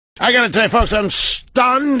I got to tell you, folks, I'm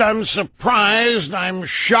stunned, I'm surprised, I'm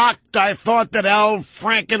shocked. I thought that Al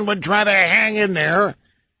Franken would try to hang in there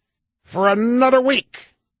for another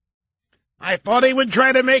week. I thought he would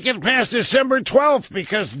try to make it past December 12th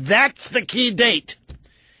because that's the key date.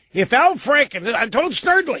 If Al Franken, I told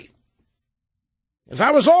Snerdley, as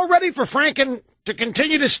I was all ready for Franken to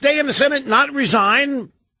continue to stay in the Senate, not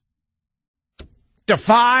resign,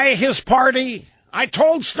 defy his party, I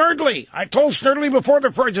told Snerdley before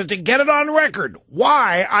the purchase to get it on record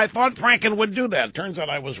why I thought Franken would do that. Turns out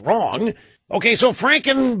I was wrong. Okay, so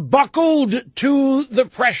Franken buckled to the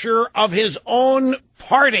pressure of his own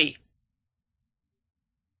party.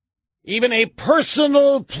 Even a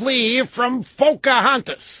personal plea from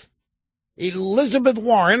Pocahontas, Elizabeth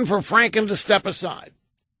Warren, for Franken to step aside.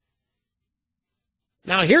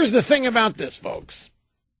 Now, here's the thing about this, folks.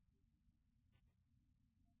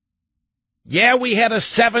 Yeah, we had a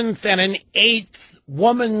 7th and an 8th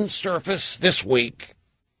woman surface this week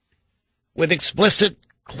with explicit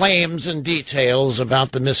claims and details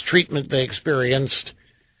about the mistreatment they experienced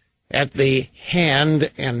at the hand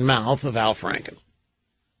and mouth of Al Franken.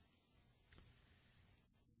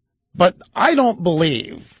 But I don't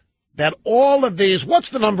believe that all of these, what's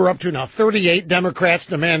the number up to now? 38 Democrats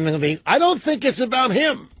demanding I don't think it's about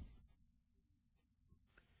him.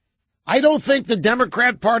 I don't think the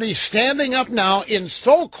Democrat Party standing up now in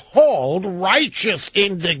so-called righteous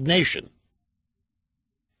indignation.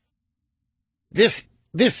 This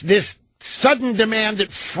sudden demand that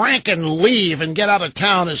Franken leave and get out of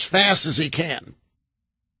town as fast as he can.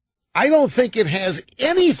 I don't think it has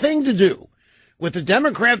anything to do with the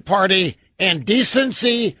Democrat Party and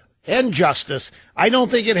decency and justice. I don't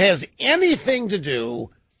think it has anything to do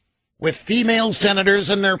with female senators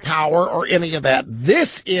and their power or any of that.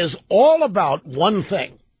 This is all about one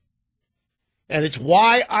thing. And it's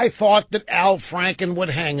why I thought that Al Franken would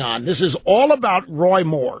hang on. This is all about Roy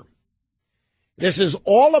Moore. This is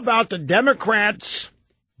all about the Democrats'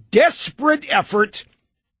 desperate effort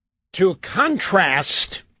to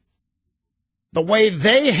contrast the way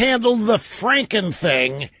they handled the Franken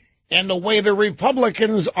thing and the way the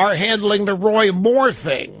Republicans are handling the Roy Moore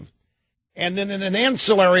thing. And then in an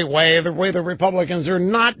ancillary way the Republicans are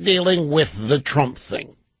not dealing with the Trump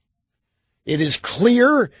thing. It is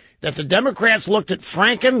clear that the Democrats looked at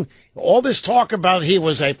Franken, all this talk about he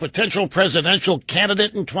was a potential presidential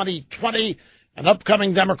candidate in 2020, an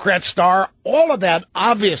upcoming Democrat star, all of that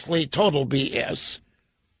obviously total BS,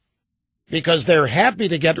 because they're happy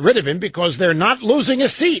to get rid of him because they're not losing a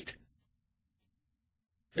seat.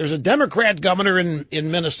 There's a Democrat governor in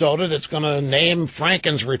Minnesota that's going to name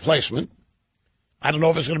Franken's replacement. I don't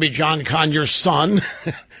know if it's going to be John Conyers' son.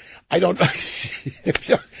 I don't know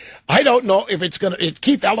if it's going to.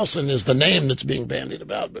 Keith Ellison is the name that's being bandied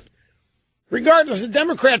about. But regardless, the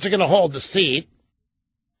Democrats are going to hold the seat.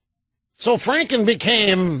 So Franken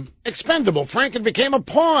became expendable. Franken became a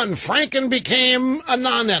pawn. Franken became a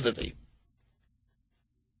non-entity.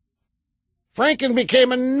 Franken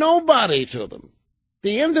became a nobody to them. At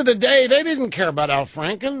the end of the day, they didn't care about Al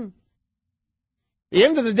Franken. At the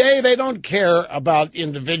end of the day, they don't care about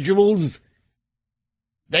individuals.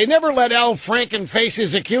 They never let Al Franken face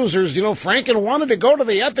his accusers. You know, Franken wanted to go to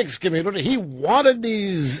the ethics community. He wanted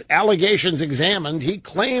these allegations examined. He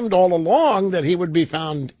claimed all along that he would be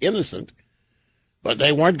found innocent. But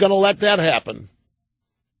they weren't going to let that happen.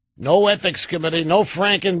 No ethics committee, no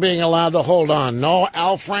Franken being allowed to hold on. No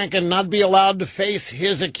Al Franken not be allowed to face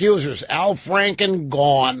his accusers. Al Franken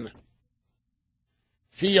gone.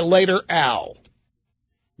 See you later, Al.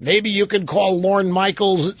 Maybe you could call Lorne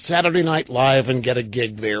Michaels at Saturday Night Live and get a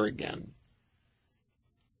gig there again.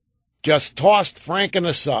 Just tossed Franken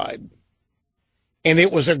aside. And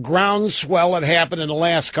it was a groundswell that happened in the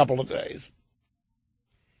last couple of days.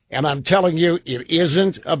 And I'm telling you, it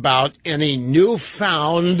isn't about any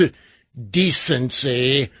newfound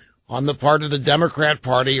decency on the part of the Democrat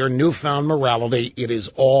Party or newfound morality. It is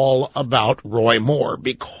all about Roy Moore,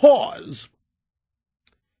 because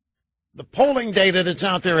the polling data that's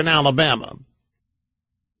out there in Alabama,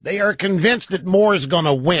 they are convinced that Moore is going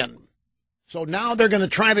to win. So now they're going to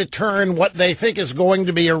try to turn what they think is going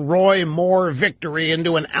to be a Roy Moore victory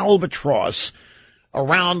into an albatross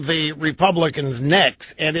around the Republicans'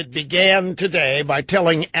 necks. And it began today by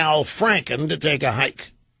telling Al Franken to take a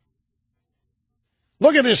hike.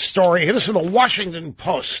 Look at this story. This is the Washington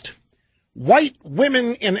Post. White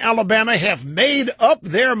women in Alabama have made up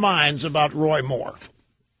their minds about Roy Moore.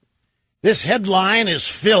 This headline is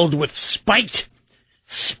filled with spite,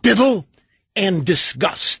 spittle, and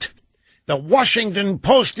disgust. The Washington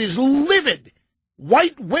Post is livid.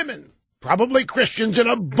 White women, probably Christians and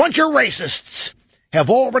a bunch of racists, have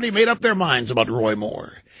already made up their minds about Roy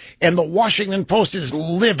Moore. And the Washington Post is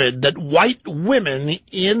livid that white women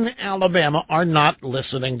in Alabama are not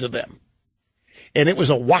listening to them. And it was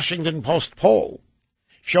a Washington Post poll.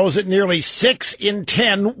 Shows that nearly 6 in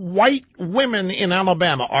 10 white women in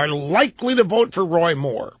Alabama are likely to vote for Roy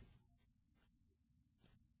Moore.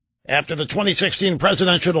 After the 2016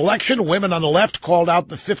 presidential election, women on the left called out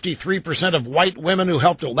the 53% of white women who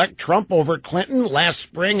helped elect Trump over Clinton. Last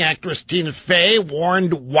spring, actress Tina Fey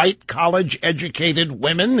warned white college-educated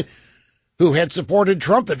women who had supported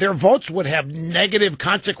Trump that their votes would have negative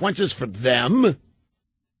consequences for them.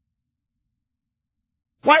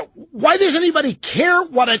 Why does anybody care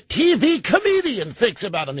what a TV comedian thinks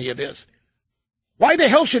about any of this? Why the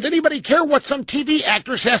hell should anybody care what some TV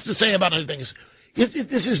actress has to say about anything?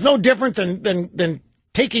 This is no different than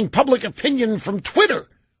taking public opinion from Twitter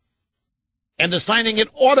and assigning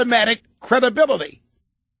it automatic credibility.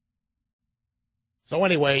 So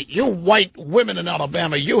anyway, you white women in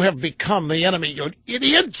Alabama, you have become the enemy. You're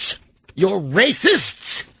idiots. You're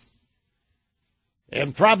racists.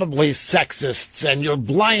 And probably sexists. And you're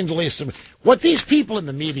blindly... What these people in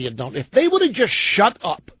the media don't... If they would have just shut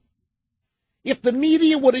up, if the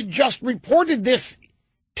media would have just reported this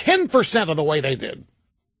 10% of the way they did,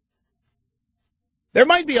 there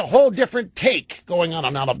might be a whole different take going on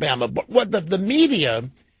in Alabama. But what the media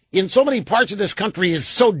in so many parts of this country is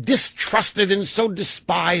so distrusted and so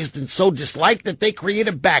despised and so disliked that they create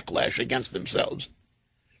a backlash against themselves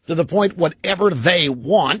to the point whatever they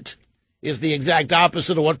want is the exact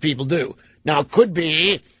opposite of what people do. Now, it could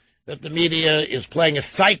be that the media is playing a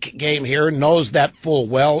psych game here, knows that full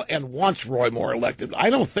well, and wants Roy Moore elected. I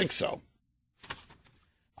don't think so.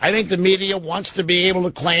 I think the media wants to be able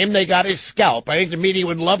to claim they got his scalp. I think the media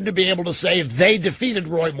would love to be able to say they defeated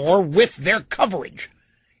Roy Moore with their coverage.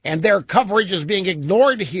 And their coverage is being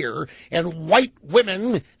ignored here, and white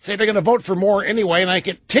women say they're going to vote for Moore anyway, and I think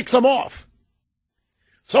it ticks them off.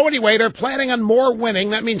 So anyway, they're planning on Moore winning.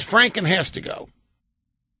 That means Franken has to go.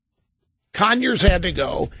 Conyers had to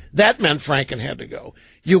go. That meant Franken had to go.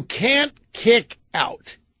 You can't kick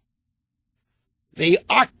out the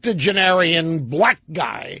octogenarian black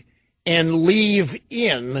guy and leave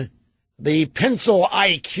in the pencil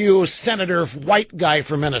IQ senator white guy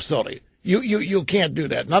from Minnesota. You can't do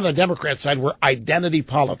that. Not on the Democrat side, where identity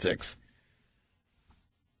politics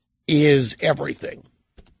is everything.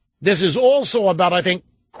 This is also about, I think,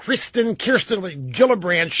 Kirsten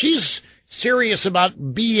Gillibrand. She's serious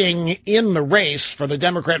about being in the race for the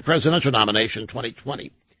Democrat presidential nomination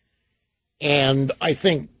 2020. And I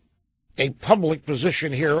think a public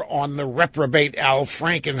position here on the reprobate Al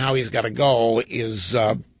Franken, how he's got to go, is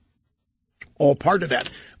all part of that.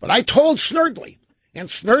 But I told Snerdley, and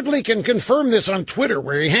Snerdley can confirm this on Twitter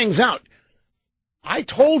where he hangs out. I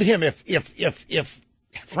told him if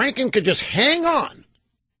Franken could just hang on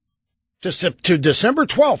to December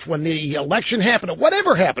 12th when the election happened, or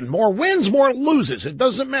whatever happened, more wins, more loses, it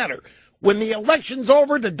doesn't matter. When the election's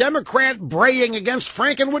over, the Democrat braying against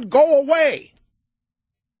Franken would go away.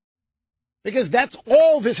 Because that's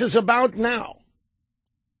all this is about now.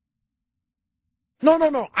 No.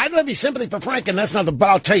 I don't have any sympathy for Franken. That's not but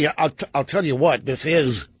I'll tell you what, it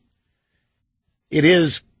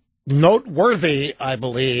is noteworthy, I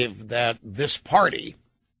believe, that this party,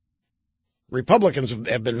 Republicans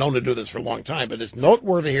have been known to do this for a long time, but it's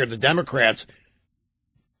noteworthy here, the Democrats,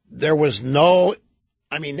 there was they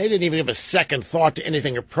didn't even give a second thought to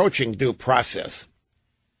anything approaching due process.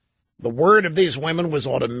 The word of these women was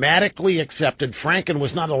automatically accepted. Franken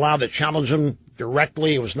was not allowed to challenge them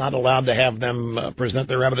directly. He was not allowed to have them present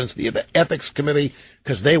their evidence to the ethics committee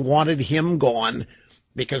because they wanted him gone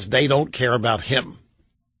because they don't care about him.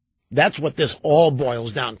 That's what this all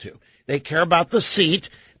boils down to. They care about the seat.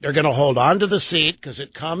 They're going to hold on to the seat because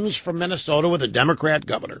it comes from Minnesota with a Democrat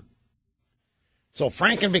governor. So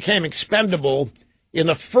Franken became expendable in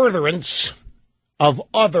the furtherance of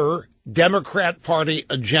other Democrat Party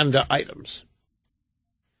agenda items.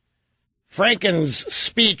 Franken's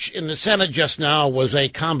speech in the Senate just now was a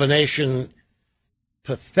combination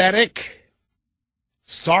pathetic,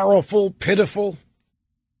 sorrowful, pitiful.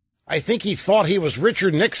 I think he thought he was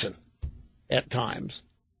Richard Nixon at times.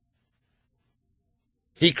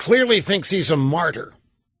 He clearly thinks he's a martyr.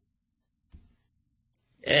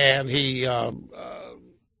 And he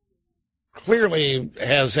clearly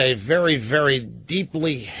has a very, very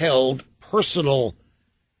deeply held personal,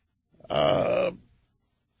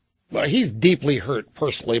 he's deeply hurt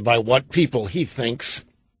personally by what people he thinks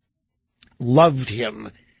loved him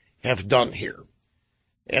have done here.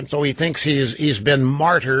 And so he thinks he's been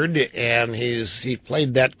martyred, and he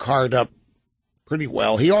played that card up pretty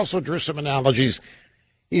well. He also drew some analogies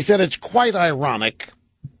He said, it's quite ironic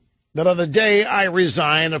that on the day I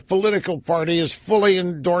resign, a political party is fully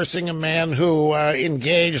endorsing a man who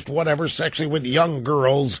engaged, whatever, sexually with young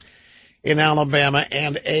girls in Alabama,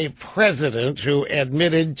 and a president who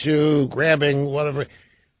admitted to grabbing whatever.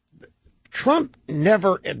 Trump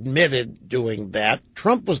never admitted doing that.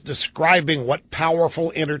 Trump was describing what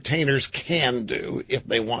powerful entertainers can do if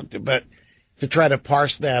they want to, but to try to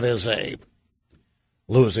parse that as a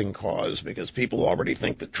losing cause, because people already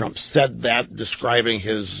think that Trump said that, describing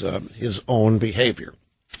his own behavior.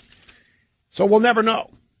 So we'll never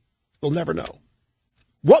know. We'll never know.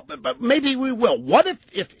 But maybe we will. What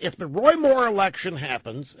if the Roy Moore election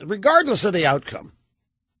happens, regardless of the outcome?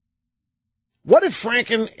 What if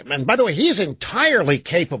Franken, and by the way, he's entirely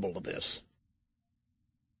capable of this.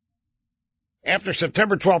 After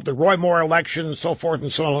September 12th, the Roy Moore election, so forth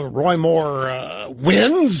and so on, Roy Moore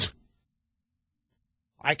wins.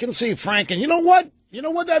 I can see Franken, you know what?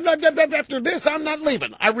 After this, I'm not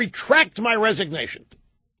leaving. I retract my resignation.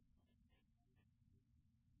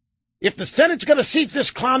 If the Senate's going to seat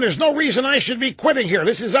this clown, there's no reason I should be quitting here.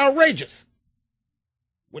 This is outrageous.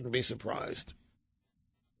 Wouldn't be surprised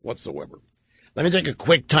whatsoever. Let me take a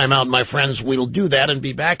quick time out, my friends. We'll do that and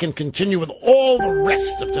be back and continue with all the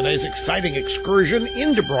rest of today's exciting excursion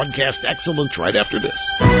into broadcast excellence right after this.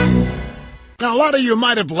 Now, a lot of you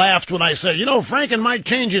might have laughed when I say, Franken might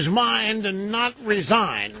change his mind and not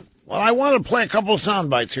resign. Well, I want to play a couple of sound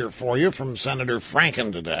bites here for you from Senator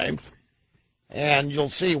Franken today, and you'll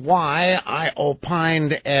see why I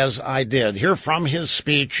opined as I did. Hear from his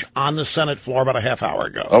speech on the Senate floor about a half hour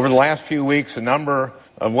ago. Over the last few weeks, a number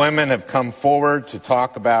of women have come forward to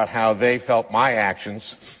talk about how they felt my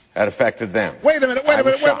actions had affected them. Wait a minute.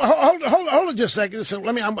 Hold on just a second. So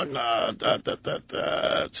let me.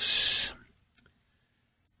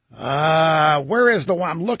 Where is the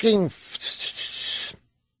one I'm looking?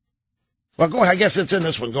 Well, go ahead. I guess it's in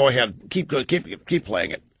this one. Go ahead. Keep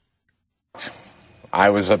playing it.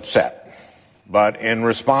 I was upset, but in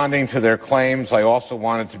responding to their claims, I also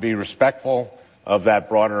wanted to be respectful of that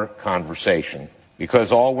broader conversation,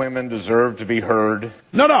 because all women deserve to be heard.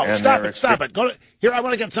 No, stop it. Here, I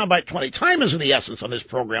want to get soundbite 20. Time is the essence on this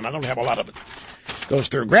program. I don't have a lot of it. Goes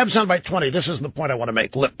through. Grab soundbite 20. This is the point I want to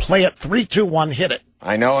make. Play it. 3, 2, 1. Hit it.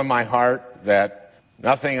 I know in my heart that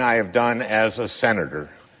nothing I have done as a senator,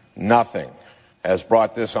 nothing, has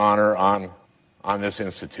brought this honor on this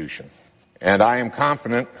institution. And I am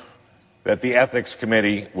confident that the Ethics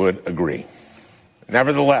Committee would agree.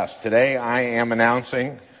 Nevertheless, today I am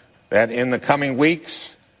announcing that in the coming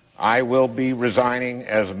weeks, I will be resigning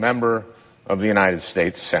as a member of the United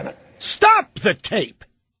States Senate. Stop the tape!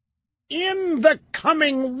 In the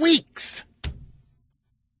coming weeks,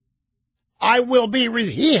 I will be...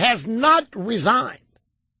 He has not resigned.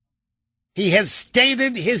 He has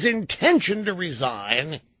stated his intention to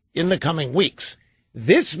resign in the coming weeks.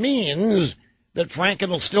 This means that Franken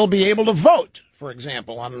will still be able to vote, for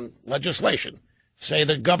example, on legislation. Say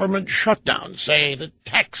the government shutdown, say the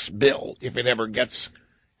tax bill, if it ever gets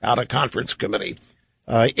out of conference committee,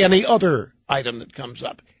 any other item that comes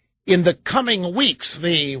up. In the coming weeks,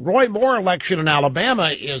 the Roy Moore election in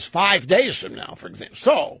Alabama is 5 days from now, for example.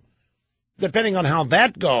 So, depending on how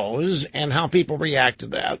that goes and how people react to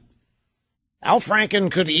that, Al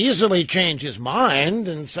Franken could easily change his mind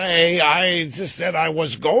and say, I just said I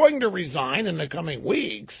was going to resign in the coming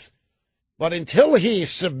weeks. But until he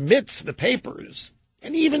submits the papers,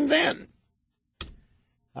 and even then,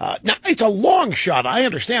 now it's a long shot, I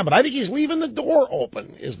understand, but I think he's leaving the door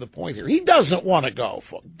open is the point here. He doesn't want to go,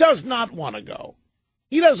 does not want to go.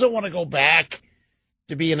 He doesn't want to go back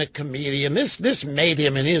to being a comedian. This made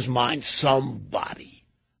him, in his mind, somebody.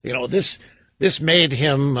 This made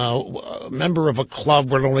him a member of a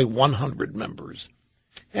club with only 100 members.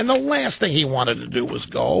 And the last thing he wanted to do was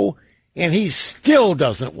go, and he still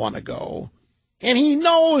doesn't want to go. And he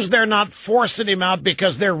knows they're not forcing him out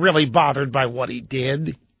because they're really bothered by what he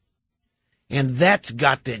did. And that's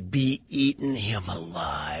got to be eating him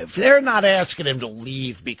alive. They're not asking him to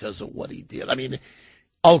leave because of what he did. I mean,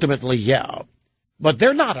 ultimately, yeah. But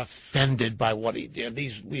they're not offended by what he did.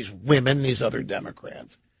 These women, these other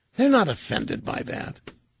Democrats. They're not offended by that.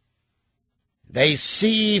 They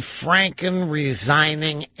see Franken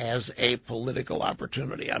resigning as a political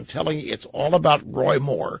opportunity. I'm telling you, it's all about Roy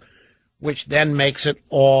Moore, which then makes it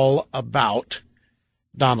all about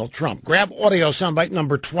Donald Trump. Grab audio soundbite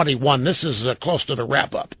number 21. This is close to the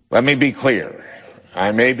wrap-up. Let me be clear.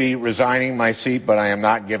 I may be resigning my seat, but I am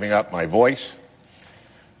not giving up my voice.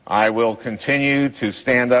 I will continue to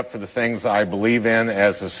stand up for the things I believe in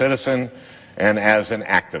as a citizen and as an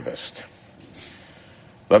activist.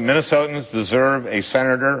 But Minnesotans deserve a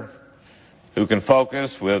senator who can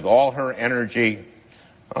focus with all her energy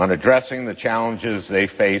on addressing the challenges they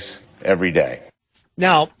face every day.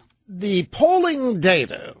 Now, the polling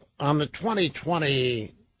data on the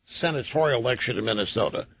 2020 senatorial election in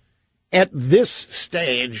Minnesota, at this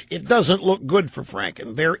stage, it doesn't look good for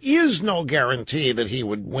Franken. There is no guarantee that he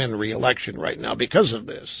would win re-election right now because of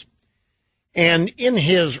this. And in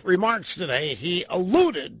his remarks today, he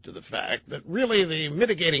alluded to the fact that really the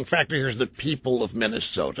mitigating factor here is the people of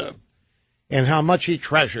Minnesota and how much he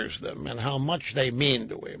treasures them and how much they mean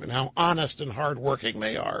to him and how honest and hardworking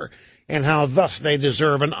they are and how thus they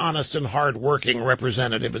deserve an honest and hardworking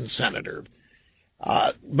representative and senator.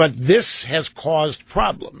 But this has caused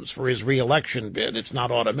problems for his reelection bid. It's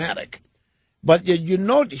not automatic. But you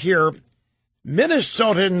note here,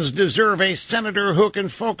 Minnesotans deserve a senator who can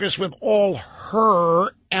focus with all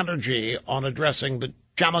her energy on addressing the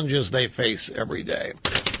challenges they face every day.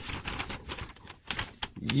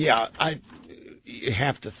 Yeah, you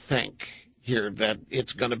have to think here that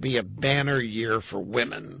it's going to be a banner year for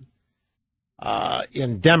women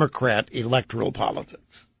in Democrat electoral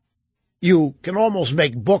politics. You can almost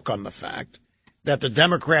make book on the fact that the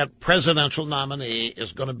Democrat presidential nominee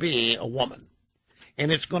is going to be a woman. And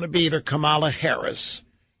it's going to be either Kamala Harris,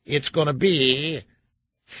 it's going to be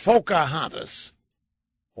Pocahontas,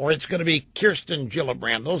 or it's going to be Kirsten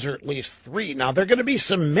Gillibrand. Those are at least three. Now, there are going to be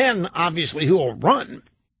some men, obviously, who will run.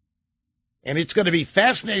 And it's going to be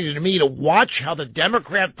fascinating to me to watch how the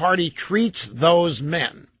Democrat Party treats those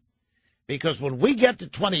men. Because when we get to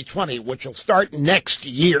 2020, which will start next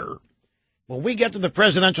year, when we get to the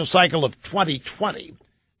presidential cycle of 2020,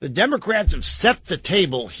 the Democrats have set the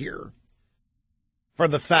table here for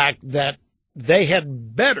the fact that they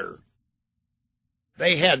had better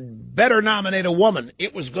nominate a woman.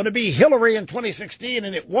 It was going to be Hillary in 2016,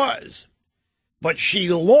 and it was. But she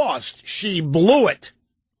lost. She blew it.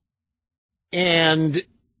 And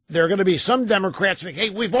there are going to be some Democrats that, hey,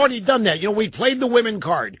 we've already done that. We played the women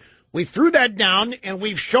card. We threw that down, and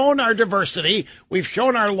we've shown our diversity. We've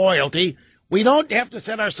shown our loyalty. We don't have to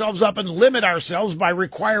set ourselves up and limit ourselves by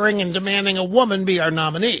requiring and demanding a woman be our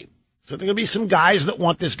nominee. So there are going to be some guys that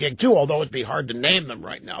want this gig, too, although it'd be hard to name them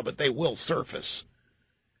right now, but they will surface.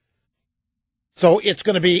 So it's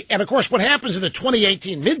going to be, and of course, what happens in the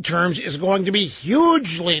 2018 midterms is going to be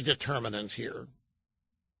hugely determinant here.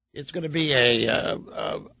 It's going to be a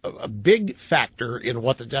big factor in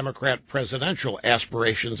what the Democrat presidential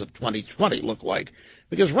aspirations of 2020 look like.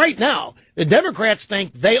 Because right now, the Democrats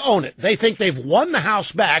think they own it. They think they've won the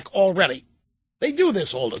House back already. They do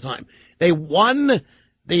this all the time. They won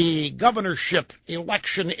the governorship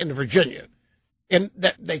election in Virginia, and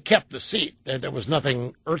that they kept the seat. There was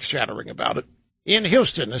nothing earth-shattering about it. In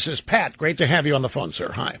Houston, this is Pat. Great to have you on the phone,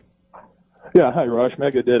 sir. Hi. Yeah, hi, Rush.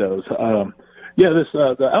 Mega dittos.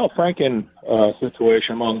 The Al Franken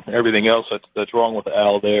situation, among everything else that's wrong with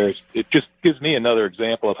Al there, it just gives me another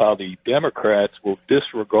example of how the Democrats will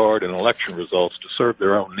disregard an election results to serve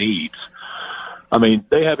their own needs. I mean,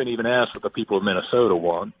 they haven't even asked what the people of Minnesota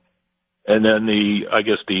want. And then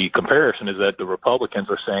the comparison is that the Republicans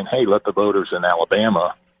are saying, hey, let the voters in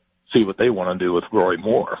Alabama see what they want to do with Roy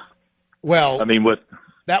Moore. Well, I mean,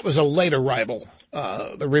 that was a late arrival.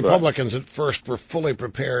 The Republicans at first were fully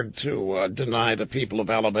prepared to deny the people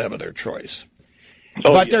of Alabama their choice.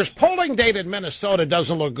 But there's polling data in Minnesota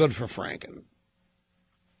doesn't look good for Franken.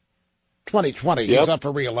 2020, he's up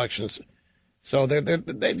for re-election. So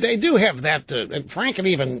they do have that. And Franken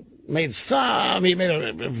even made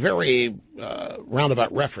a very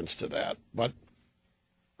roundabout reference to that. But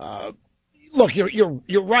look,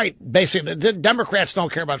 you're right. Basically, the Democrats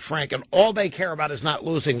don't care about Franken. All they care about is not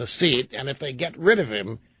losing the seat. And if they get rid of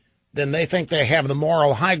him, then they think they have the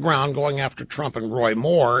moral high ground going after Trump and Roy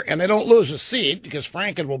Moore. And they don't lose a seat because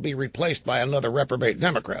Franken will be replaced by another reprobate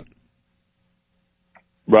Democrat.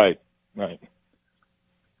 Right.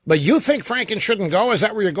 But you think Franken shouldn't go? Is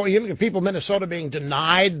that where you're going? You think the people of Minnesota being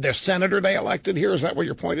denied their senator they elected here? Is that what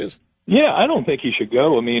your point is? Yeah, I don't think he should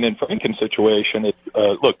go. I mean, in Franken's situation,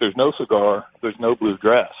 look, there's no cigar, there's no blue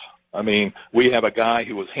dress. I mean, we have a guy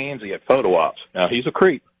who was handsy at photo ops. Now, he's a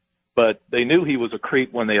creep, but they knew he was a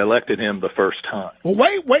creep when they elected him the first time.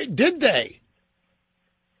 Well, wait, did they?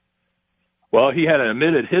 Well, he had an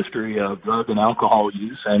admitted history of drug and alcohol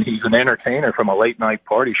use, and he's an entertainer from a late-night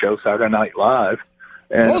party show, Saturday Night Live.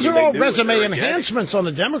 And those are all resume enhancements on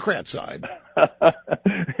the Democrat side.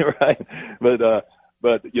 Right. But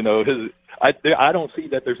I don't see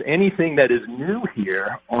that there's anything that is new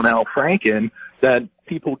here on Al Franken that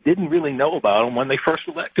people didn't really know about him when they first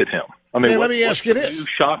elected him. I mean, let me ask you this. New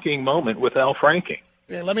shocking moment with Al Franken.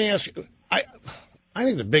 Let me ask you. I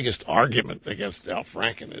think the biggest argument against Al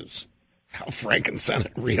Franken is Al Franken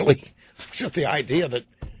Senate, really? Just the idea that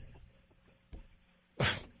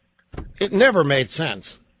it never made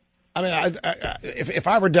sense. I mean, if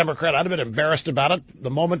I were Democrat, I'd have been embarrassed about it the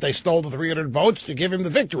moment they stole the 300 votes to give him the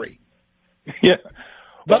victory. Yeah.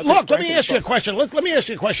 But look, let me ask you a question. Let me ask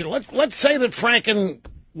you a question. Let's say that Franken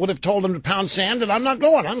would have told him to pound sand, and I'm not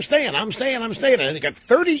going. I'm staying. And they got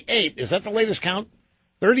 38. Is that the latest count?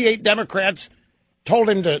 38 Democrats told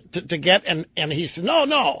him to get, and he said,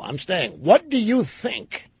 no, I'm staying. What do you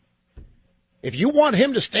think? If you want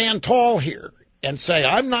him to stand tall here and say,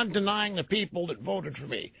 I'm not denying the people that voted for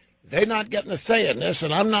me, they're not getting a say in this,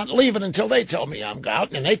 and I'm not leaving until they tell me I'm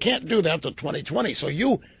out, and they can't do that till 2020. So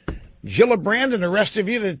you, Gillibrand, and the rest of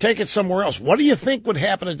you, to take it somewhere else. What do you think would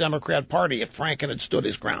happen to the Democrat Party if Franken had stood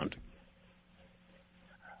his ground?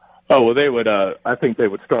 Oh, well, they would. I think they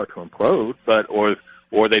would start to implode,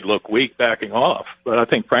 or they'd look weak backing off. But I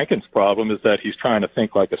think Franken's problem is that he's trying to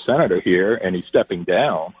think like a senator here, and he's stepping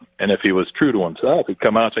down. And if he was true to himself, he'd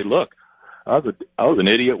come out and say, look, I was an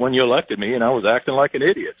idiot when you elected me, and I was acting like an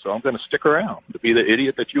idiot, so I'm going to stick around to be the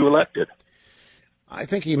idiot that you elected. I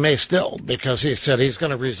think he may still, because he said he's going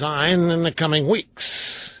to resign in the coming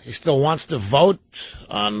weeks. He still wants to vote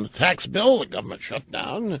on the tax bill, the government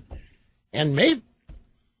shutdown, and maybe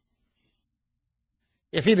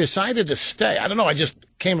if he decided to stay, I don't know, I just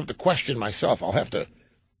came up with the question myself. I'll have to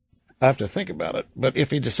think about it. But if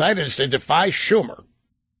he decided to stay, defy Schumer,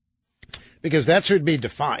 because that's who he'd be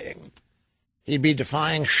defying. He'd be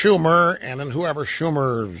defying Schumer, and then whoever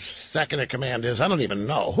Schumer's second in command is, I don't even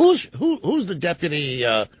know. Who's the deputy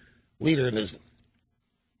leader in his?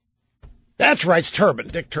 That's right, it's Turbin,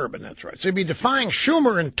 Dick Turbin, that's right. So he'd be defying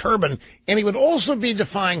Schumer and Turbin, and he would also be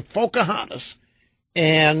defying Pocahontas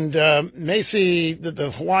and Macy,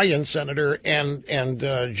 the Hawaiian senator, and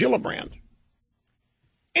Gillibrand.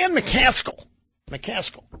 And McCaskill.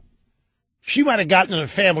 She might have gotten in a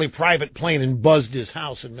family private plane and buzzed his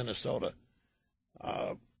house in Minnesota.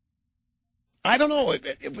 I don't know.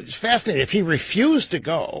 It was fascinating. If he refused to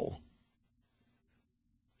go,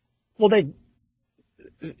 well,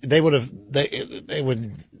 they would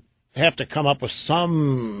have to come up with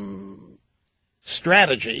some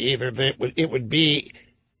strategy. Either it would be,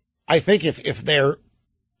 I think, if they're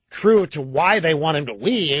true to why they want him to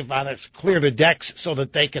leave, let's clear the decks so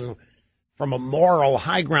that they can, from a moral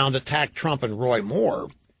high ground, attack Trump and Roy Moore,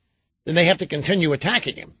 then they have to continue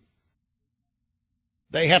attacking him.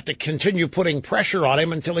 They have to continue putting pressure on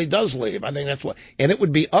him until he does leave. I think that's what, and it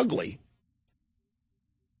would be ugly.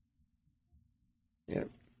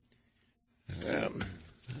 Yeah.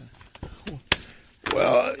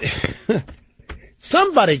 Well,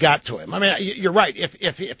 somebody got to him. I mean, you're right.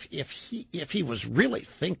 If he was really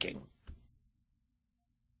thinking,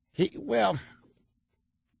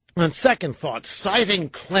 on second thought, citing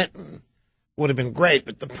Clinton would have been great.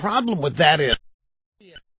 But the problem with that is,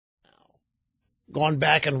 gone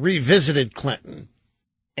back and revisited Clinton,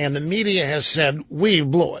 and the media has said, we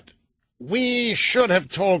blew it. We should have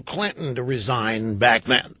told Clinton to resign back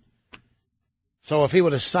then. So if he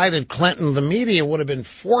would have cited Clinton, the media would have been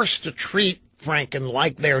forced to treat Franken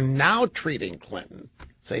like they're now treating Clinton.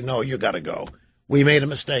 Say, no, you got to go. We made a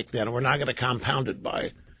mistake then, and we're not going to compound it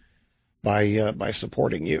by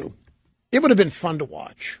supporting you. It would have been fun to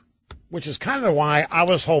watch, which is kind of why I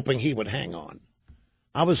was hoping he would hang on.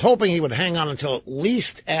 I was hoping he would hang on until at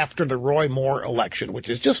least after the Roy Moore election, which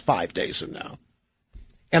is just 5 days from now.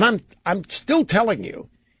 And I'm still telling you,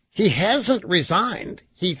 he hasn't resigned.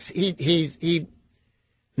 He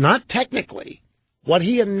not technically. What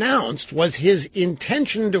he announced was his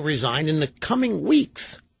intention to resign in the coming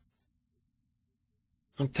weeks.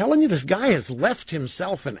 I'm telling you, this guy has left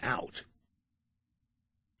himself an out.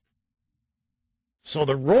 So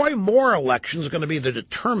the Roy Moore election is going to be the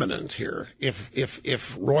determinant here.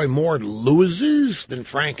 If Roy Moore loses, then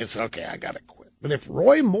Franken says, okay, I got to quit. But if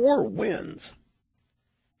Roy Moore wins,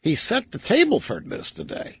 he set the table for this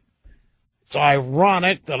today. It's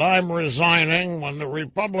ironic that I'm resigning when the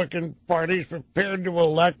Republican Party's prepared to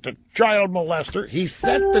elect a child molester. He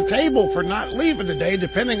set the table for not leaving today,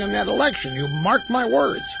 depending on that election. You mark my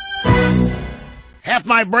words. Half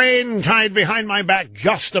my brain tied behind my back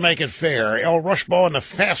just to make it fair. El Rushbo in the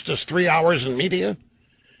fastest 3 hours in media.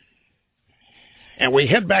 And we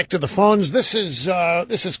head back to the phones. This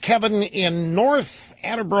is Kevin in North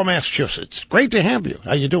Attleboro, Massachusetts. Great to have you.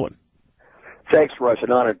 How you doing? Thanks, Rush.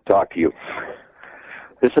 An honor to talk to you.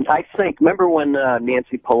 Listen, I think, remember when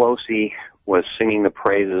Nancy Pelosi was singing the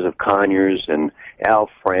praises of Conyers and Al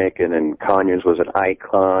Franken, and Conyers was an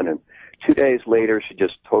icon, and 2 days later she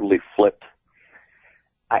just totally flipped.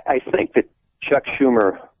 I think that Chuck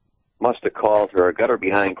Schumer must have called her, got her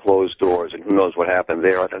behind closed doors, and who knows what happened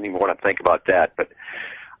there. I don't even want to think about that. But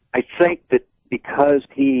I think that because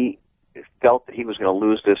he felt that he was going to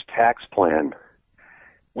lose this tax plan.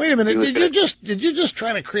 Wait a minute! Did you just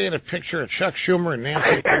try to create a picture of Chuck Schumer and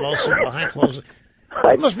Nancy Pelosi behind closed?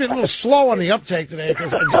 I must be a little slow on the uptake today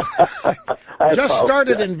because I just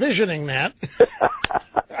started envisioning that.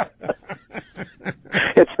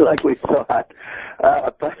 It's like we thought,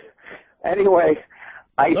 but anyway,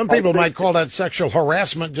 some people might call that sexual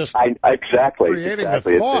harassment. Just creating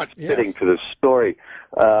the thought. It's fitting to the story,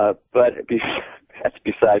 but that's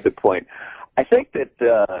beside the point. I think that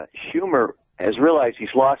Schumer has realized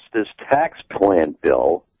he's lost his tax plan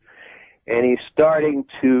bill, and he's starting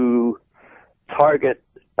to target,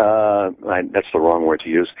 that's the wrong word to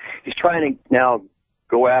use. He's trying to now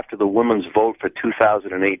go after the women's vote for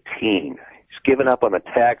 2018. He's given up on the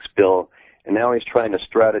tax bill, and now he's trying to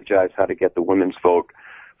strategize how to get the women's vote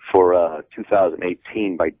for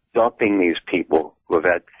 2018 by dumping these people who have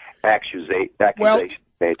had accusations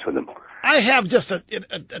made to them. I have just a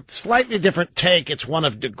slightly different take. It's one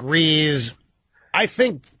of degrees. I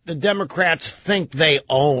think the Democrats think they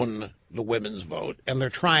own the women's vote, and they're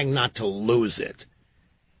trying not to lose it.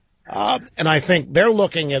 And I think they're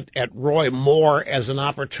looking at Roy Moore as an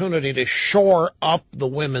opportunity to shore up the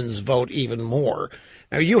women's vote even more.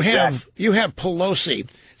 Now, you have Pelosi.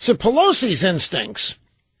 So Pelosi's instincts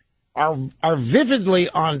are vividly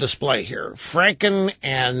on display here. Franken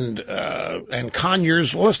and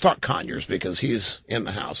Conyers. Well, let's talk Conyers because he's in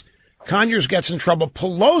the House. Conyers gets in trouble.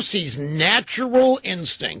 Pelosi's natural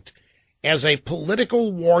instinct as a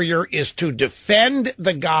political warrior is to defend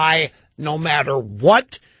the guy no matter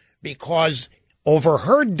what, because over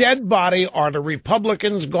her dead body are the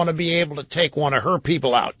Republicans going to be able to take one of her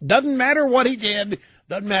people out. Doesn't matter what he did.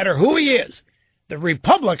 Doesn't matter who he is. The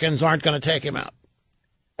Republicans aren't going to take him out.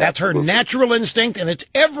 That's her natural instinct, and it's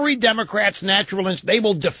every Democrat's natural instinct. They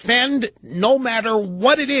will defend no matter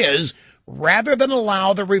what it is, rather than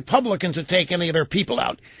allow the Republicans to take any of their people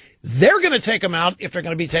out. They're going to take them out if they're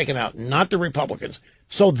going to be taken out, not the Republicans.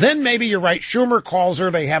 So then maybe you're right. Schumer calls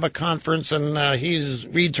her. They have a conference, and he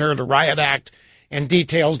reads her the Riot Act and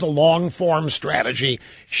details the long-form strategy.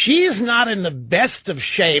 She's not in the best of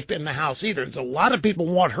shape in the House either. There's a lot of people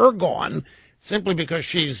want her gone simply because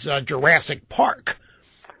she's Jurassic Park.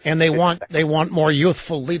 And they want more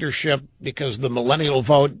youthful leadership because the millennial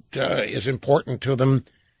vote is important to them.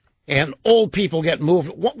 And old people get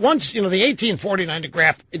moved. Once, the 1849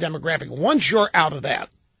 demographic, once you're out of that,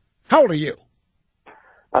 how old are you?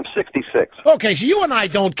 I'm 66. Okay, so you and I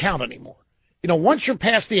don't count anymore. Once you're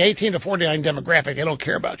past the 18 to 49 demographic, they don't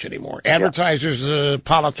care about you anymore. Advertisers,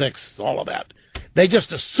 politics, all of that. They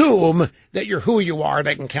just assume that you're who you are.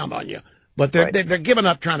 They can count on you. But they're giving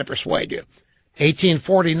up trying to persuade you.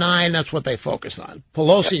 1849, that's what they focus on.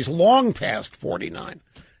 Pelosi's long past 49.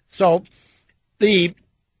 So the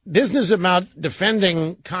business about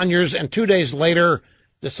defending Conyers and 2 days later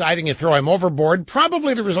deciding to throw him overboard,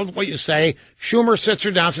 probably the result of what you say. Schumer sits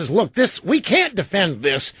her down and says, look, we can't defend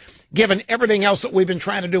this given everything else that we've been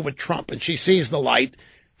trying to do with Trump. And she sees the light.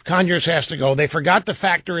 Conyers has to go. They forgot to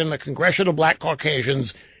factor in the Congressional Black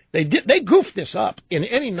Caucasians. They goofed this up in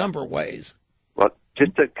any number of ways. Well,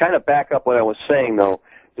 just to kind of back up what I was saying, though,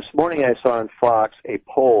 this morning I saw on Fox a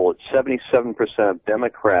poll that 77% of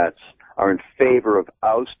Democrats are in favor of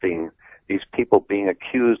ousting these people being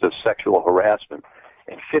accused of sexual harassment,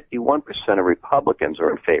 and 51% of Republicans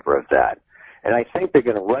are in favor of that. And I think they're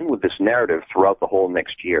going to run with this narrative throughout the whole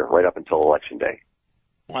next year, right up until Election Day.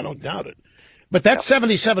 Well, I don't doubt it. But that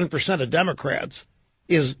 77% of Democrats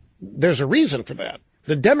there's a reason for that.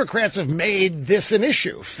 The Democrats have made this an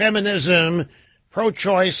issue. Feminism,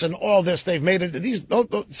 pro-choice, and all this, they've made it. These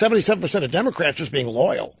 77% of Democrats just being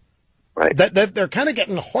loyal. Right. That they're kind of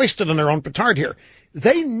getting hoisted on their own petard here.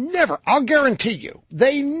 They never, I'll guarantee you,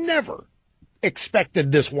 they never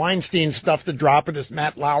expected this Weinstein stuff to drop or this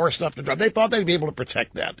Matt Lauer stuff to drop. They thought they'd be able to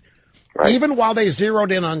protect that. Right. Even while they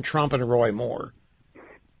zeroed in on Trump and Roy Moore.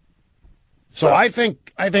 So well, I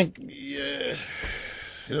think they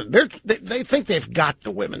think they've got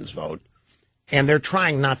the women's vote, and they're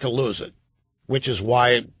trying not to lose it, which is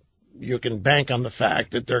why you can bank on the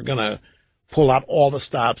fact that they're going to pull out all the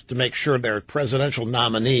stops to make sure their presidential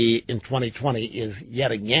nominee in 2020 is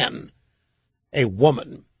yet again a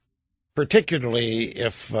woman, particularly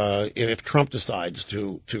if Trump decides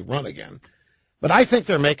to run again. But I think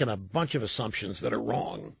they're making a bunch of assumptions that are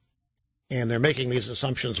wrong, and they're making these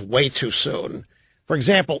assumptions way too soon. For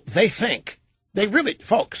example, they really,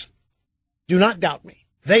 folks, do not doubt me,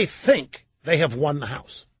 they think they have won the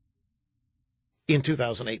House in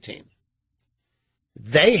 2018.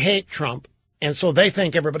 They hate Trump, and so they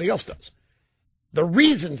think everybody else does. The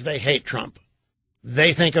reasons they hate Trump,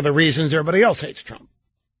 they think are the reasons everybody else hates Trump.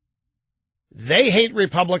 They hate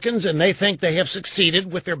Republicans, and they think they have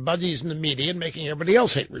succeeded with their buddies in the media in making everybody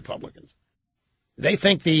else hate Republicans. They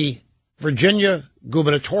think the Virginia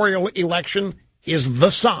gubernatorial election is the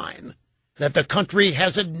sign that the country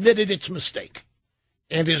has admitted its mistake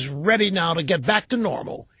and is ready now to get back to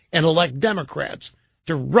normal and elect Democrats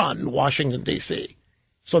to run Washington, D.C.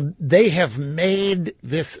 So they have made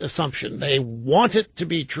this assumption. They want it to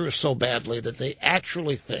be true so badly that they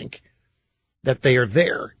actually think that they are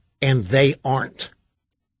there, and they aren't.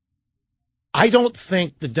 I don't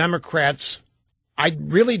think the Democrats, I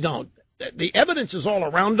really don't. The evidence is all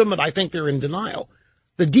around them, and I think they're in denial.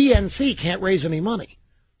 The DNC can't raise any money.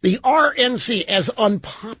 The RNC, as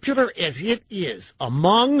unpopular as it is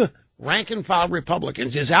among rank-and-file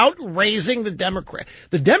Republicans, is outraising the Democrats.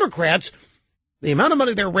 The Democrats, the amount of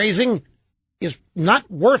money they're raising is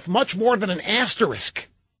not worth much more than an asterisk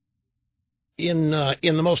in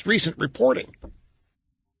the most recent reporting.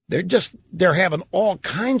 They're having all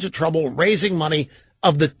kinds of trouble raising money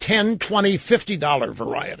of the $10, $20, $50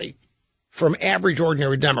 variety from average,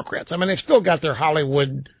 ordinary Democrats. I mean, they've still got their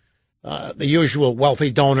Hollywood, the usual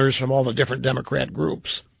wealthy donors from all the different Democrat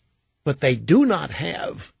groups, but they do not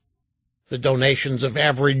have the donations of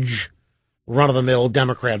average, run-of-the-mill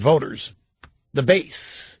Democrat voters, the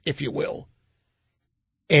base, if you will.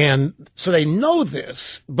 And so they know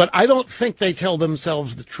this, but I don't think they tell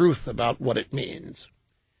themselves the truth about what it means.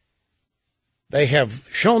 They have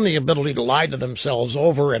shown the ability to lie to themselves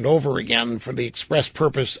over and over again for the express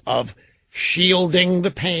purpose of shielding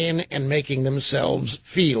the pain and making themselves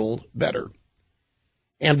feel better.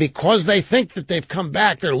 And because they think that they've come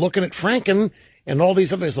back, they're looking at Franken and all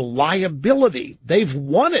these others, a liability. They've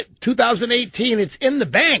won it. 2018, it's in the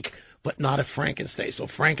bank, but not if Franken stays. So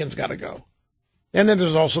Franken's got to go. And then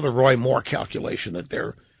there's also the Roy Moore calculation that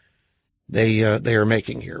they are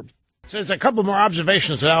making here. So there's a couple more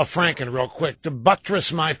observations of Al Franken real quick to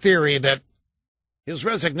buttress my theory that his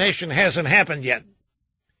resignation hasn't happened yet.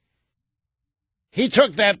 He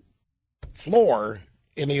took that floor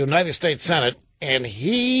in the United States Senate and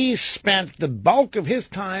he spent the bulk of his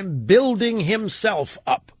time building himself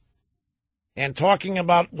up and talking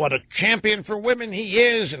about what a champion for women he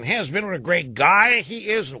is and has been, what a great guy he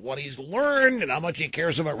is and what he's learned and how much he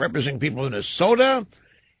cares about representing people in Minnesota.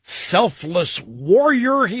 Selfless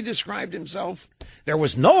warrior, he described himself. There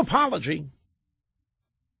was no apology.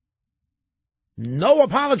 No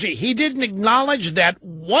apology. He didn't acknowledge that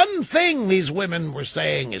one thing these women were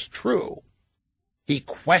saying is true. He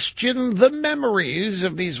questioned the memories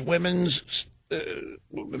of these women's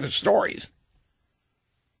stories.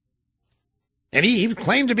 And he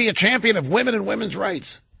claimed to be a champion of women and women's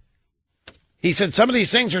rights. He said some of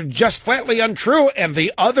these things are just flatly untrue, and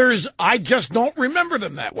the others, I just don't remember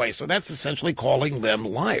them that way. So that's essentially calling them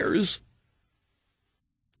liars.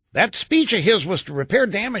 That speech of his was to repair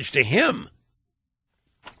damage to him.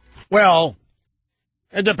 Well,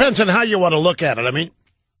 it depends on how you want to look at it. I mean,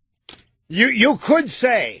 you could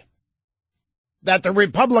say that the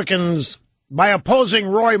Republicans, by opposing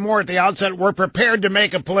Roy Moore at the outset, were prepared to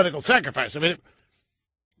make a political sacrifice. I mean,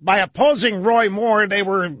 by opposing Roy Moore, they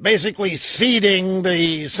were basically ceding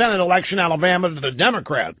the Senate election in Alabama to the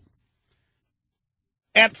Democrat.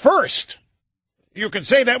 At first, you could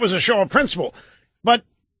say that was a show of principle, but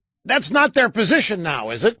that's not their position now,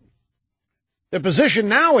 is it? The position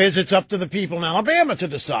now is it's up to the people in Alabama to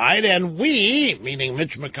decide, and we, meaning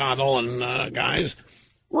Mitch McConnell and guys,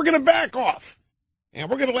 we're going to back off. And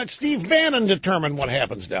we're going to let Steve Bannon determine what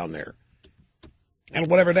happens down there. And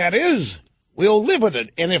whatever that is, we'll live with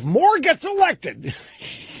it. And if Moore gets elected,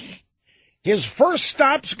 his first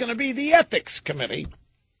stop's going to be the Ethics Committee,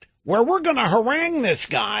 where we're going to harangue this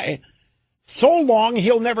guy so long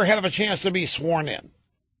he'll never have a chance to be sworn in.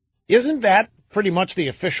 Isn't that pretty much the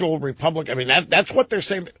official Republican? I mean, that's what they're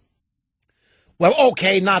saying. Well,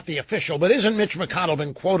 okay, not the official, but isn't Mitch McConnell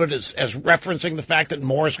been quoted as referencing the fact that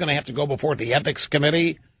Moore is going to have to go before the Ethics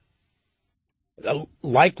Committee? The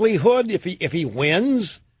likelihood, if he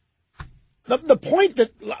wins? The point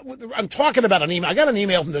that I'm talking about an email, I got an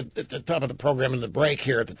email from at the top of the program in the break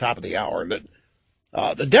here at the top of the hour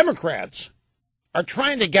that the Democrats are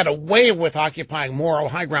trying to get away with occupying moral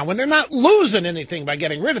high ground when they're not losing anything by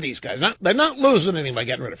getting rid of these guys. They're not losing anything by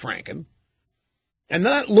getting rid of Franken. And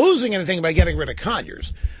they're not losing anything by getting rid of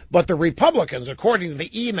Conyers. But the Republicans, according to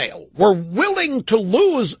the email, were willing to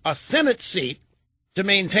lose a Senate seat to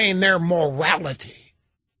maintain their morality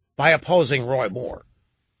by opposing Roy Moore.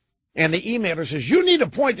 And the emailer says, you need to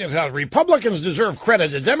point this out. Republicans deserve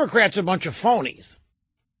credit. The Democrats are a bunch of phonies.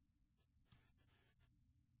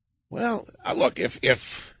 Well, look,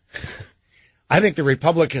 if I think the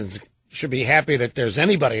Republicans should be happy that there's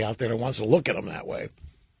anybody out there that wants to look at them that way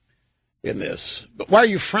in this. But why are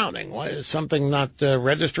you frowning? Why is something not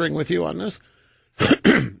registering with you on this?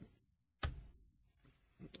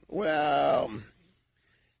 Well,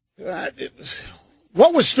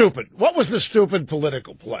 what was stupid? What was the stupid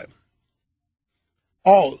political play?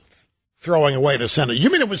 Oh, throwing away the Senate. You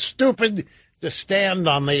mean it was stupid to stand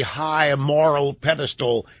on the high moral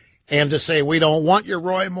pedestal and to say, we don't want you,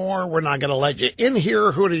 Roy Moore. We're not going to let you in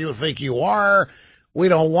here. Who do you think you are? We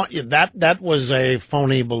don't want you. That was a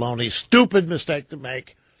phony baloney, stupid mistake to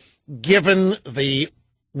make, given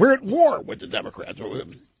we're at war with the Democrats. All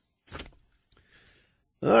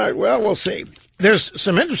right, well, we'll see. There's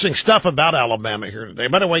some interesting stuff about Alabama here today.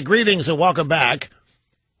 By the way, greetings and welcome back.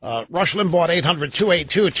 Rush Limbaugh at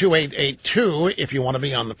 800-282-2882 if you want to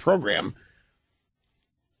be on the program.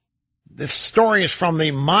 This story is from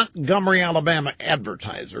the Montgomery, Alabama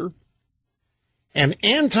Advertiser. An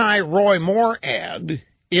anti-Roy Moore ad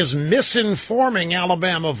is misinforming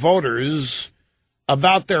Alabama voters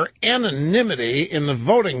about their anonymity in the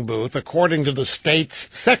voting booth, according to the state's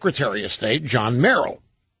Secretary of State, John Merrill.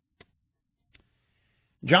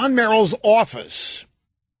 John Merrill's office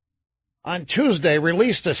on Tuesday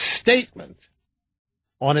released a statement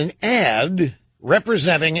on an ad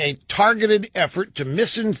representing a targeted effort to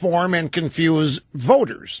misinform and confuse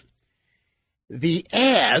voters. The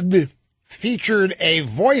ad featured a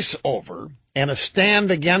voiceover and a stand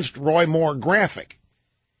against Roy Moore graphic.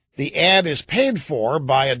 The ad is paid for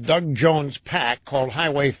by a Doug Jones PAC called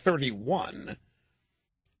Highway 31.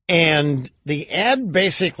 And the ad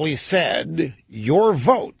basically said, your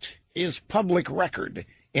vote is public record,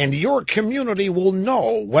 and your community will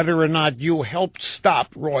know whether or not you helped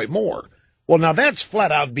stop Roy Moore. Well, now that's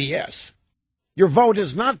flat-out BS. Your vote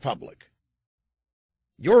is not public.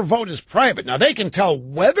 Your vote is private. Now, they can tell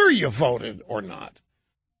whether you voted or not,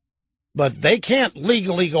 but they can't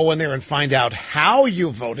legally go in there and find out how you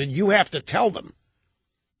voted. You have to tell them.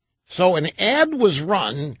 So an ad was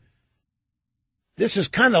run. This is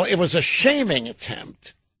it was a shaming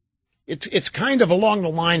attempt. It's kind of along the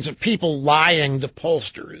lines of people lying to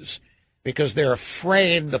pollsters because they're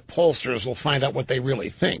afraid the pollsters will find out what they really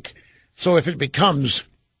think. So if it becomes,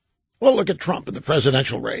 well, look at Trump in the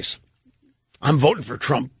presidential race. I'm voting for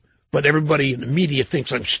Trump, but everybody in the media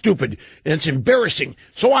thinks I'm stupid, and it's embarrassing,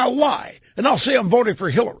 so I'll lie, and I'll say I'm voting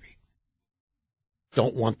for Hillary.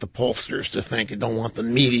 Don't want the pollsters to think, and don't want the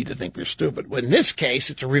media to think they're stupid. Well, in this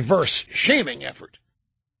case, it's a reverse shaming effort.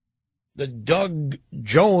 The Doug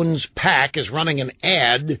Jones PAC is running an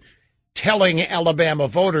ad telling Alabama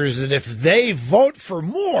voters that if they vote for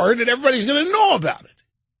Moore, that everybody's going to know about it.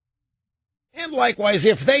 And likewise,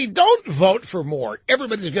 if they don't vote for Moore,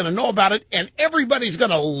 everybody's going to know about it, and everybody's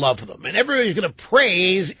going to love them, and everybody's going to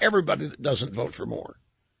praise everybody that doesn't vote for Moore.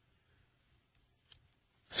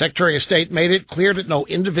 Secretary of State made it clear that no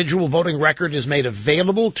individual voting record is made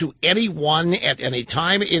available to anyone at any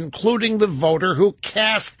time, including the voter who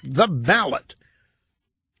cast the ballot.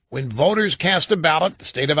 When voters cast a ballot, the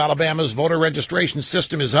state of Alabama's voter registration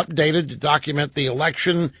system is updated to document the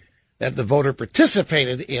election that the voter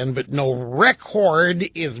participated in, but no record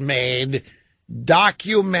is made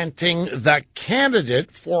documenting the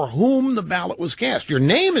candidate for whom the ballot was cast. Your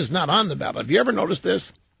name is not on the ballot. Have you ever noticed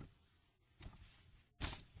this?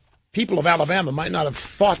 People of Alabama might not have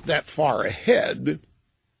thought that far ahead.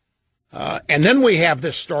 And then we have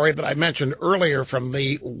this story that I mentioned earlier from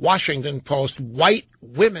the Washington Post. White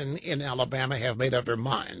women in Alabama have made up their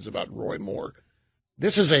minds about Roy Moore.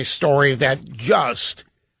 This is a story that just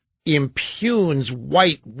impugns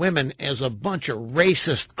white women as a bunch of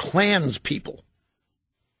racist Klans people.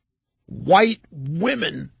 White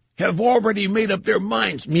women have already made up their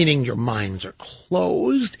minds, meaning your minds are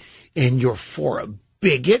closed and you're for a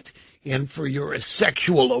bigot and you're a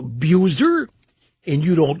sexual abuser and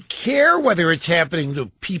you don't care whether it's happening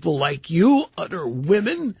to people like you, other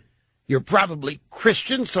women. You're probably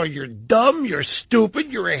Christian, so you're dumb, you're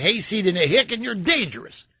stupid, you're a hayseed and a hick, and you're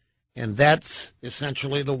dangerous. And that's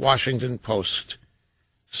essentially the Washington Post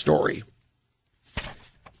story.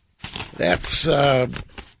 That's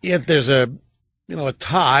if there's a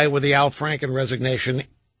tie with the Al Franken resignation,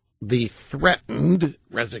 the threatened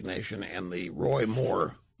resignation, and the Roy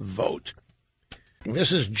Moore vote.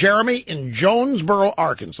 This is Jeremy in Jonesboro,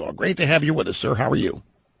 Arkansas. Great to have you with us, sir. How are you?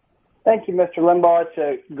 Thank you, Mr. Limbaugh. It's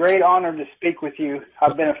a great honor to speak with you.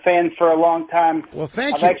 I've been a fan for a long time. Well,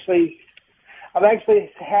 thank you. I've actually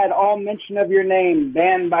had all mention of your name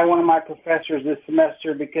banned by one of my professors this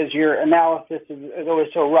semester because your analysis is always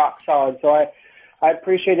so rock solid. So I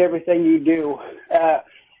appreciate everything you do.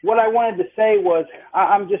 what I wanted to say was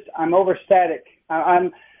I'm overstatic.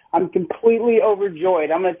 I'm completely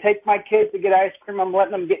overjoyed. I'm going to take my kids to get ice cream. I'm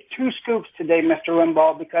letting them get 2 scoops today, Mr.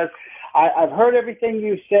 Limbaugh, because I've heard everything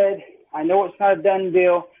you said. I know it's not a done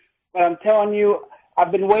deal, but I'm telling you,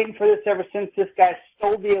 I've been waiting for this ever since this guy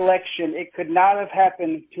stole the election. It could not have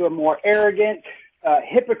happened to a more arrogant,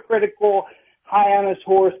 hypocritical, high on his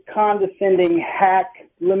horse, condescending, hack,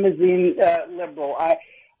 limousine liberal. I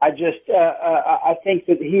think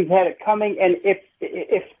that he's had it coming, and if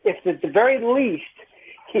at the very least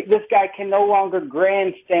this guy can no longer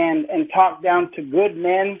grandstand and talk down to good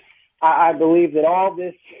men, I believe that all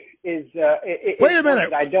this is. Wait a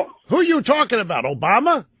minute. Who are you talking about?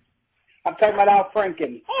 Obama? I'm talking about Al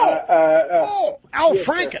Franken. Al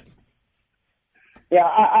Franken. Yeah,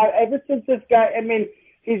 ever since this guy, I mean,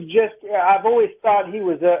 he's just, I've always thought he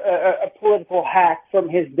was a political hack from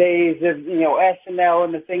his days of, SNL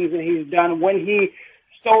and the things that he's done. When he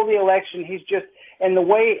stole the election, he's just, and the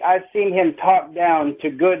way I've seen him talk down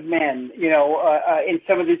to good men, in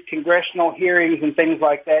some of these congressional hearings and things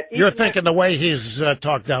like that. You're thinking the way he's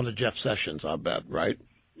talked down to Jeff Sessions, I'll bet, right?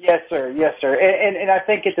 Yes, sir. Yes, sir. And I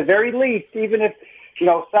think at the very least, even if,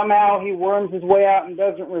 somehow he worms his way out and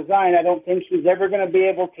doesn't resign, I don't think he's ever going to be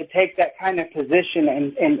able to take that kind of position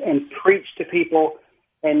and preach to people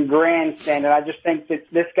and grandstand. And I just think that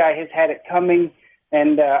this guy has had it coming.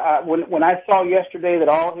 And when I saw yesterday that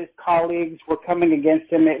all his colleagues were coming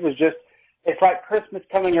against him, it's like Christmas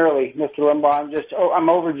coming early, Mr. Limbaugh. I'm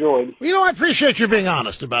overjoyed. I appreciate you being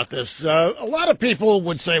honest about this. A lot of people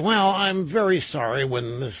would say, well, I'm very sorry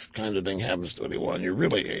when this kind of thing happens to anyone. You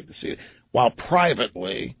really hate to see it. While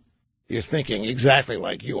privately, you're thinking exactly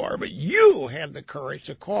like you are. But you had the courage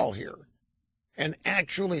to call here and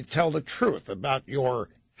actually tell the truth about your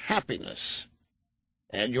happiness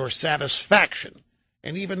and your satisfaction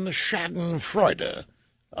and even the schadenfreude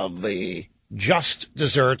of the just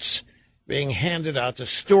desserts being handed out to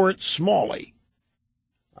Stuart Smalley.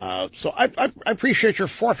 So I appreciate your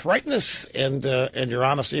forthrightness and your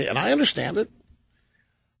honesty, and I understand it.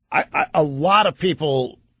 A lot of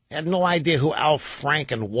people had no idea who Al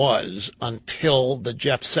Franken was until the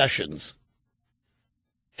Jeff Sessions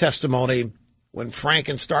testimony, when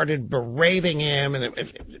Franken started berating him, and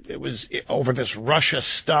it was over this Russia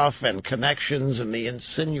stuff and connections and the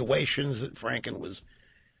insinuations that Franken was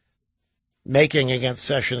making against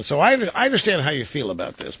Sessions. So I understand how you feel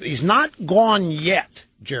about this. But he's not gone yet,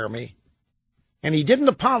 Jeremy, and he didn't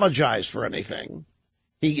apologize for anything.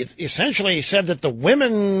 He essentially said that the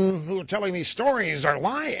women who are telling these stories are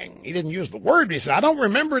lying. He didn't use the word, but he said, I don't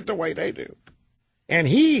remember it the way they do. And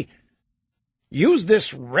he used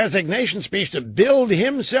this resignation speech to build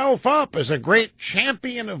himself up as a great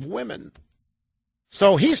champion of women.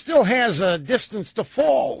 So he still has a distance to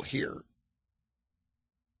fall here.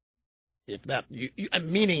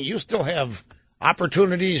 Meaning you still have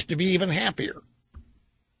opportunities to be even happier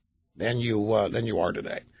than you are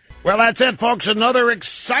today. Well, that's it, folks. Another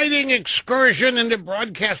exciting excursion into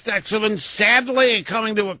broadcast excellence, sadly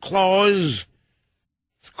coming to a close.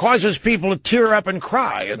 It causes people to tear up and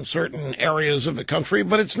cry in certain areas of the country,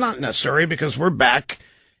 but it's not necessary because we're back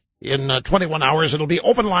in 21 hours. It'll be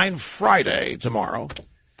Open Line Friday tomorrow.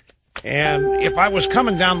 And if I was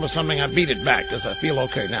coming down with something, I'd beat it back because I feel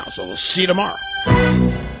okay now. So we'll see you tomorrow.